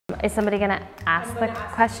Is somebody gonna ask the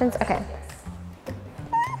questions? Okay.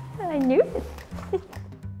 I knew it.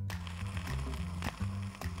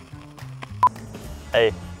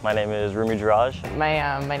 Hey, my name is Rumi Jeraj.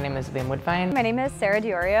 My name is Woodvine. My name is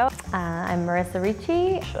Iorio. I'm Marisa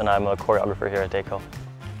Ricci. And I'm a choreographer here at DaCo.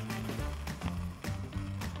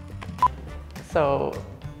 So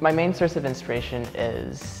my main source of inspiration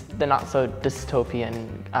is the not so dystopian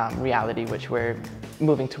reality which we're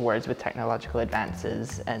moving towards with technological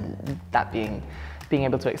advances, and that being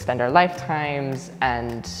able to extend our lifetimes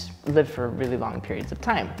and live for really long periods of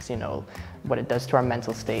time. So, you know, what it does to our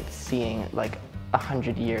mental state, seeing like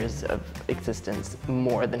 100 years of existence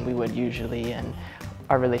more than we would usually, and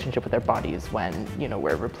our relationship with our bodies when, you know,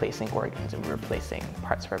 we're replacing organs and we're replacing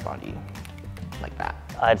parts of our body like that.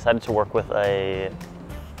 I decided to work with a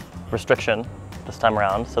restriction this time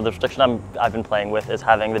around. So the restriction I've been playing with is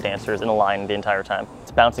having the dancers in a line the entire time. It's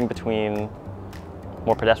bouncing between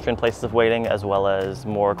more pedestrian places of waiting as well as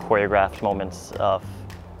more choreographed moments of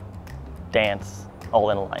dance all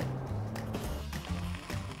in a line.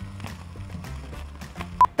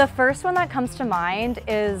 The first one that comes to mind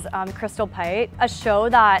is Crystal Pite, a show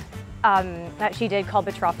that she did called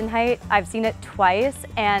Betroffenheit. I've seen it twice,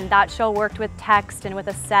 and that show worked with text and with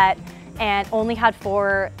a set and only had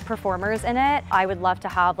 4 performers in it. I would love to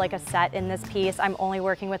have like a set in this piece. I'm only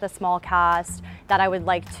working with a small cast that I would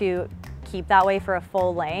like to keep that way for a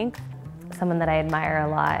full length. Someone that I admire a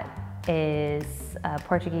lot is a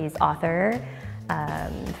Portuguese author,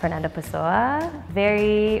 Fernando Pessoa,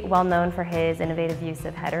 very well known for his innovative use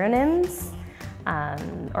of heteronyms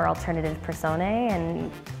or alternative personae,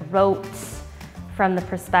 and wrote from the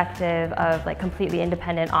perspective of like completely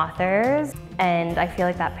independent authors, and I feel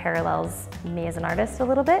like that parallels me as an artist a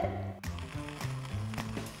little bit.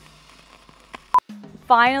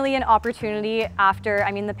 Finally an opportunity after,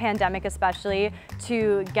 the pandemic especially,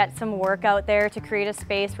 to get some work out there, to create a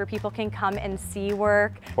space where people can come and see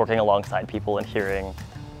work. Working alongside people and hearing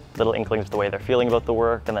little inklings of the way they're feeling about the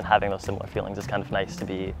work, and then having those similar feelings is kind of nice to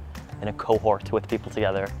be in a cohort with people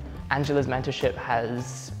together. Angela's mentorship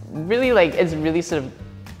has really sort of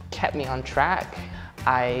kept me on track.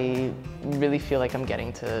 I really feel like I'm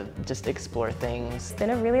getting to just explore things. It's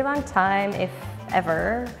been a really long time, if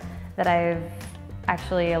ever, that I've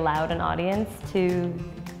actually allowed an audience to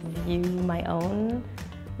view my own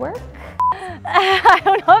work. I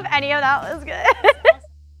don't know if any of that was good.